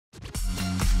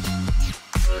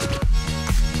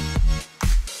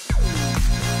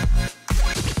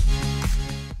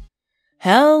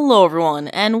Hello everyone,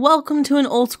 and welcome to an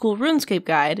Old School RuneScape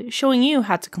guide showing you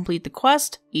how to complete the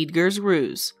quest, Eadgar's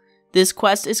Ruse. This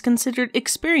quest is considered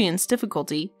experience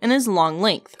difficulty and is long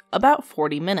length, about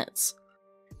 40 minutes.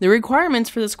 The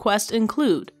requirements for this quest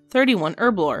include 31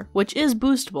 herb lore, which is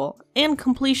boostable, and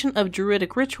completion of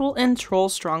druidic ritual and troll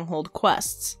stronghold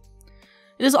quests.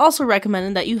 It is also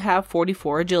recommended that you have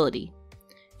 44 agility.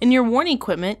 In your worn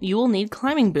equipment, you will need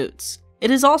climbing boots. It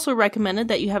is also recommended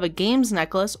that you have a games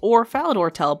necklace or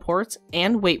Falador teleports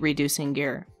and weight reducing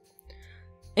gear.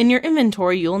 In your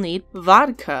inventory you'll need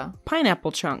vodka,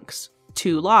 pineapple chunks,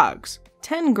 2 logs,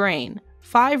 10 grain,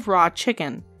 5 raw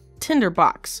chicken,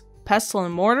 tinderbox, pestle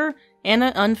and mortar, and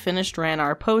an unfinished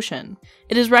Ranar potion.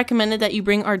 It is recommended that you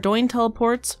bring Ardoin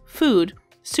teleports, food,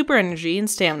 super energy, and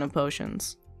stamina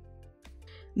potions.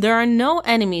 There are no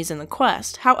enemies in the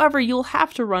quest, however you'll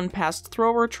have to run past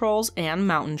thrower trolls and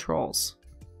mountain trolls.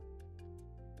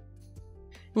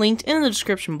 Linked in the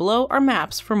description below are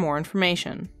maps for more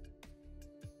information.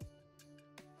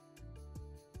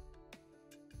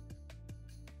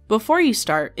 Before you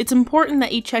start, it's important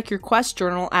that you check your quest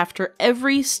journal after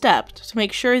every step to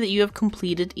make sure that you have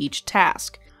completed each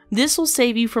task. This will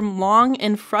save you from long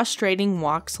and frustrating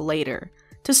walks later.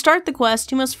 To start the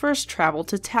quest, you must first travel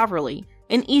to Taverley.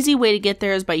 An easy way to get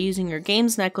there is by using your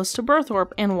games necklace to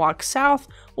Birthorpe and walk south,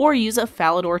 or use a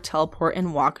Falador teleport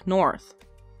and walk north.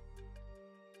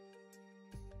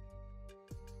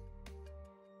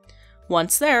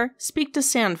 Once there, speak to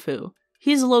Sanfu.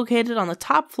 He is located on the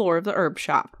top floor of the herb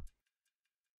shop.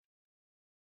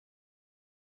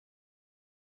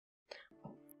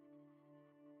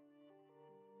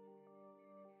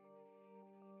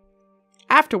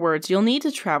 Afterwards, you'll need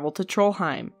to travel to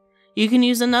Trollheim. You can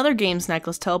use another games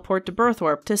necklace teleport to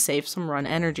Birthorpe to save some run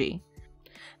energy.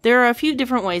 There are a few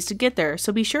different ways to get there,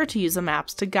 so be sure to use the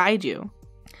maps to guide you.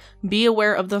 Be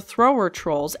aware of the thrower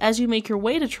trolls as you make your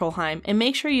way to Trollheim, and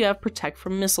make sure you have protect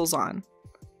from missiles on.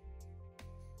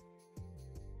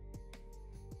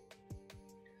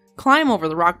 Climb over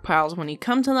the rock piles when you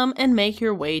come to them and make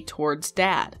your way towards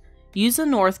Dad. Use the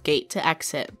north gate to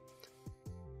exit.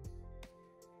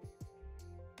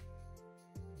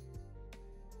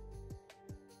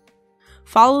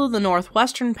 Follow the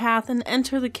northwestern path and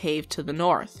enter the cave to the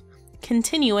north.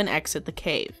 Continue and exit the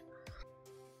cave.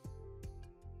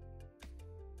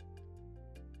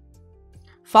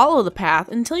 Follow the path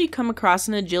until you come across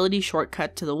an agility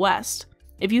shortcut to the west.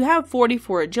 If you have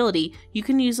 44 agility, you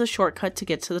can use the shortcut to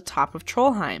get to the top of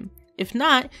Trollheim. If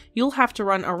not, you'll have to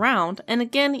run around and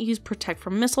again use protect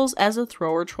from missiles as the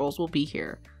thrower trolls will be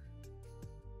here.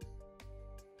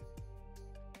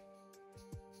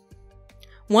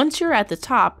 Once you're at the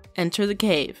top, enter the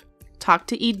cave. Talk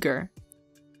to Eadgar.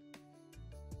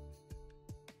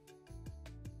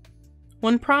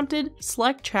 When prompted,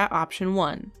 select chat option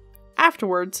 1.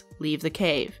 Afterwards, leave the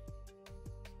cave.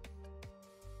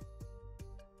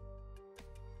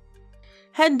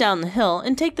 Head down the hill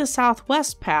and take the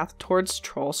southwest path towards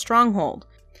Troll Stronghold.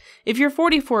 If you're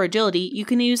 44 agility, you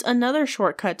can use another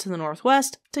shortcut to the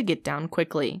northwest to get down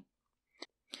quickly.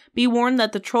 Be warned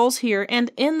that the trolls here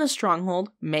and in the stronghold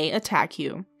may attack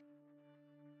you.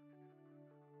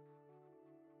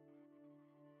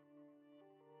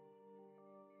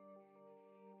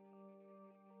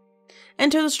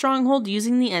 Enter the stronghold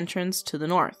using the entrance to the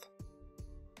north.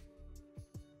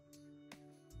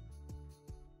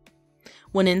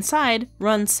 When inside,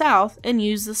 run south and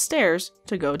use the stairs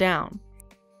to go down.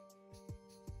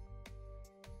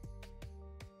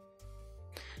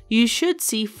 You should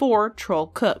see 4 troll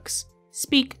cooks.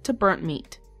 Speak to Burnt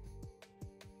Meat.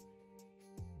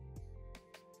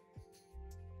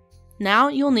 Now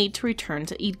you'll need to return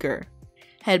to Eadgar.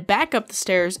 Head back up the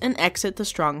stairs and exit the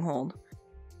stronghold.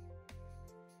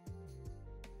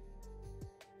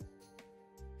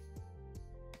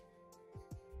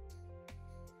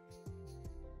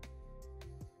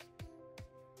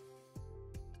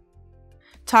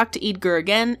 Talk to Eadgar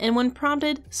again, and when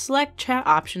prompted, select chat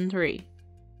option 3.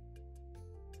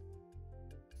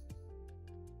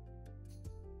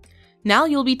 Now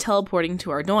you'll be teleporting to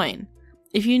Ardoin.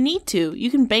 If you need to, you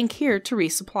can bank here to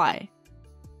resupply.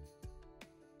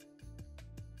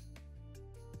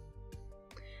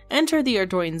 Enter the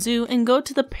Ardoin Zoo and go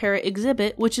to the parrot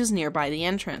exhibit, which is nearby the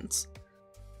entrance.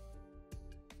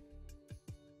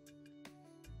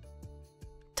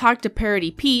 Talk to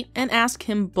Parroty Pete and ask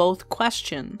him both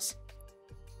questions.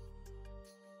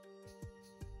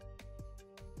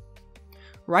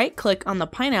 Right-click on the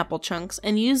pineapple chunks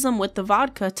and use them with the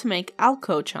vodka to make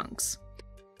alco chunks.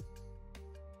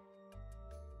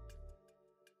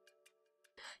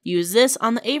 Use this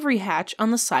on the aviary hatch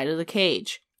on the side of the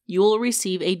cage. you will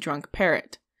receive a drunk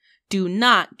parrot. Do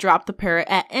not drop the parrot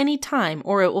at any time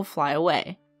or it will fly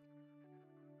away.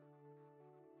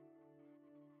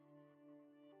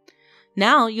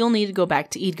 Now you'll need to go back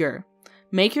to Eadgar.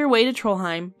 Make your way to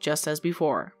Trollheim just as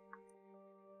before.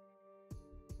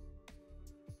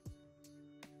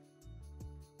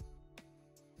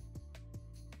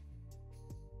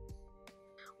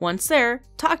 Once there,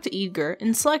 talk to Eadgar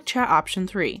and select chat option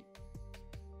 3.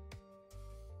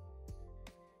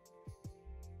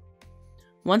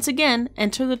 Once again,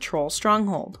 enter the Troll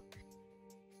Stronghold.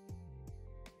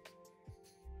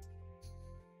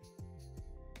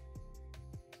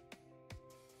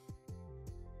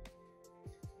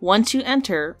 Once you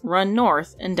enter, run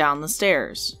north and down the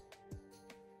stairs.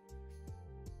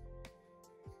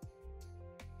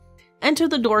 Enter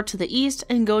the door to the east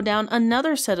and go down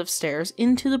another set of stairs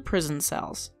into the prison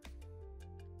cells.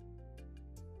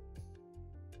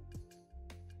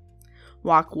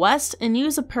 Walk west and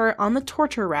use a parrot on the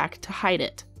torture rack to hide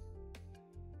it.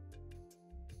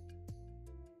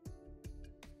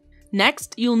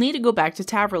 Next, you'll need to go back to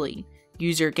Taverley.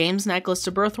 Use your games necklace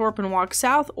to Birthwarp and walk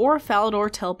south, or Falador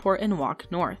teleport and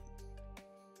walk north.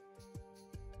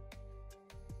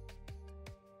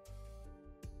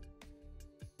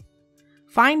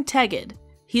 Find Tegid.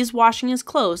 He is washing his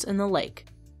clothes in the lake.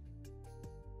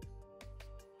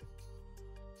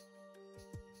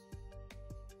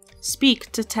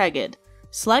 Speak to Tegid.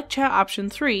 Select chat option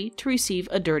 3 to receive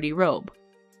a dirty robe.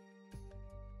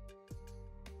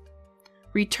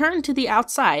 Return to the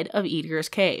outside of Eadgar's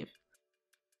cave.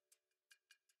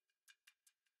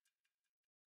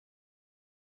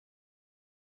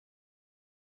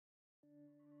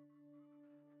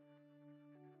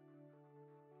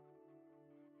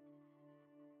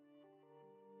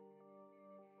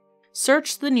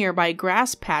 Search the nearby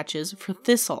grass patches for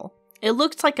thistle. It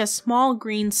looks like a small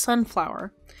green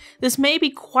sunflower. This may be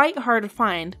quite hard to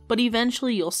find, but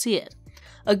eventually you'll see it.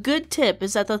 A good tip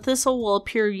is that the thistle will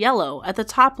appear yellow at the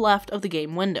top left of the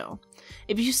game window.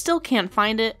 If you still can't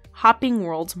find it, hopping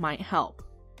worlds might help.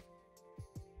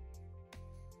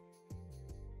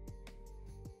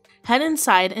 Head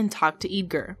inside and talk to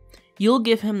Eadgar. You'll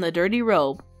give him the dirty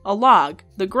robe, a log,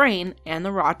 the grain, and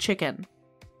the raw chicken.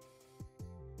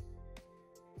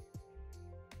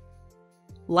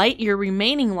 Light your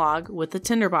remaining log with the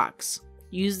tinderbox.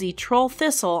 Use the troll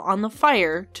thistle on the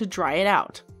fire to dry it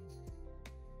out.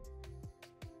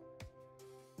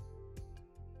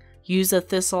 Use a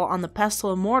thistle on the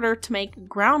pestle and mortar to make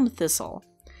ground thistle.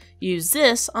 Use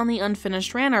this on the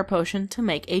unfinished Ranarr potion to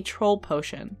make a troll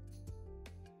potion.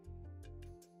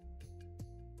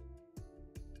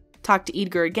 Talk to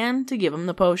Eadgar again to give him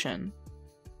the potion.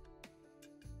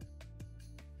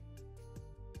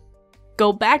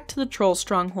 Go back to the Troll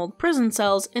Stronghold prison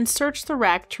cells and search the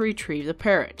rack to retrieve the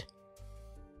parrot.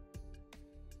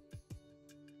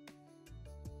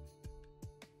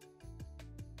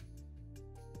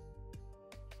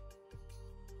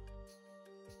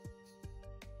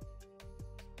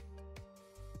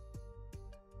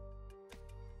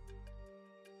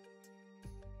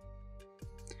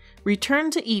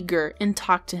 Return to Eadgar and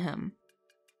talk to him.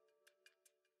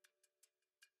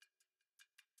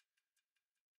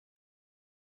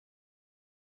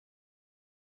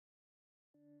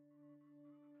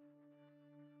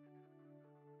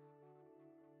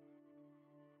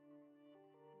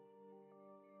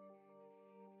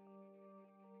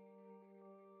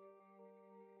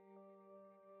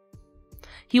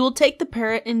 He will take the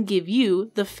parrot and give you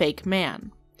the fake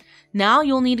man. Now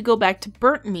you'll need to go back to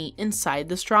burnt meat inside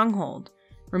the stronghold.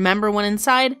 Remember, when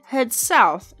inside, head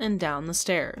south and down the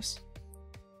stairs.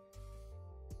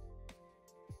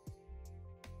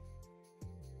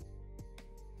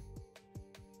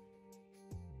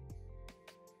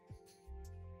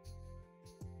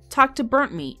 Talk to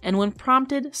Burnt Meat, and when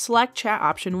prompted, select chat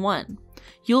option 1.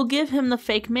 You'll give him the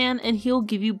fake man and he'll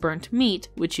give you burnt meat,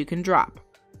 which you can drop.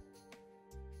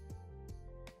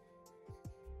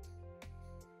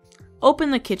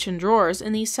 Open the kitchen drawers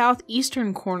in the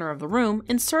southeastern corner of the room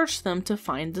and search them to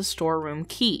find the storeroom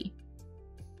key.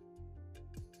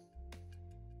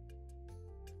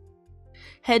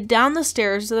 Head down the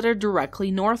stairs that are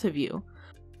directly north of you.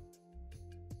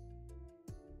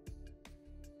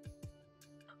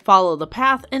 Follow the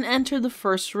path and enter the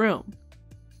first room.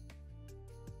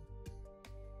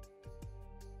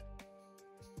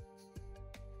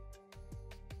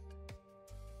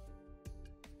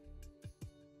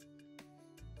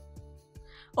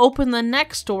 Open the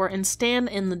next door and stand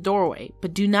in the doorway,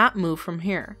 but do not move from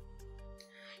here.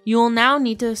 You will now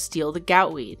need to steal the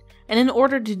goutweed, and in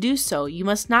order to do so, you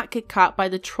must not get caught by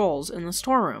the trolls in the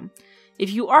storeroom.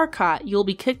 If you are caught, you'll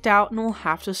be kicked out and will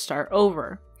have to start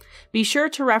over. Be sure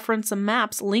to reference the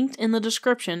maps linked in the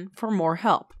description for more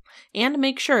help, and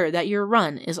make sure that your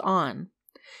run is on.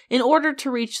 In order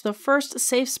to reach the first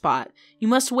safe spot, you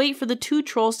must wait for the 2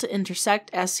 trolls to intersect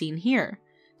as seen here.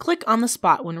 Click on the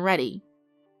spot when ready.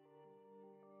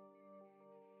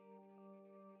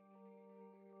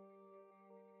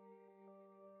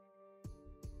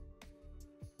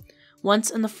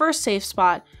 Once in the first safe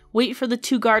spot, wait for the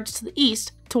 2 guards to the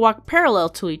east to walk parallel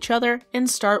to each other and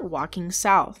start walking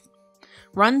south.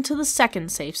 Run to the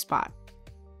second safe spot.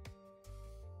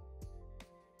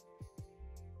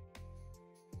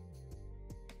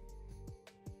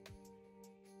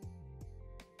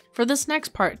 For this next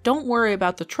part, don't worry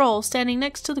about the troll standing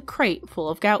next to the crate full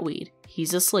of goutweed.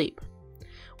 He's asleep.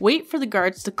 Wait for the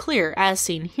guards to clear as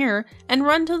seen here and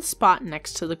run to the spot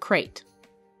next to the crate.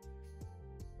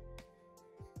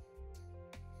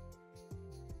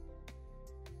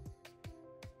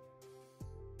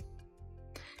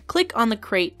 Click on the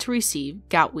crate to receive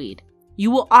goutweed.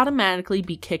 You will automatically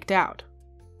be kicked out.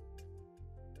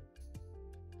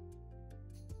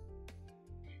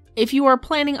 If you are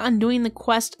planning on doing the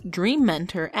quest Dream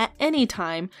Mentor at any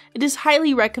time, it is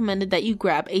highly recommended that you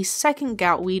grab a second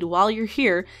goutweed while you're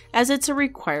here, as it's a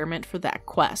requirement for that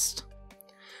quest.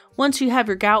 Once you have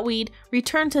your goutweed,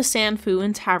 return to Sanfu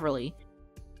and Taverley.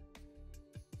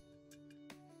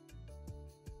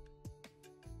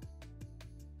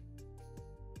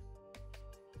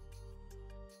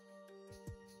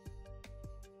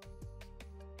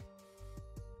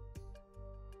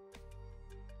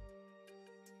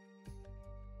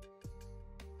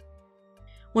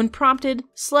 When prompted,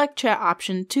 select Chat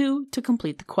Option 2 to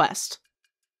complete the quest.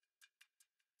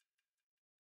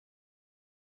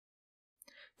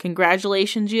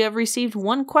 Congratulations, you have received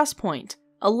 1 quest point,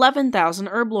 11,000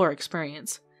 Herblore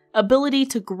experience, ability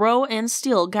to grow and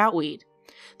steal goutweed,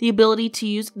 the ability to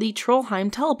use the Trollheim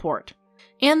teleport,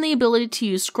 and the ability to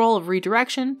use Scroll of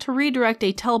Redirection to redirect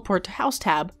a teleport to House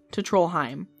tab to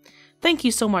Trollheim. Thank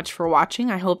you so much for watching.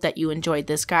 I hope that you enjoyed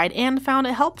this guide and found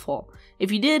it helpful.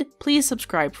 If you did, please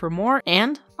subscribe for more,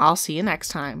 and I'll see you next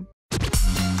time.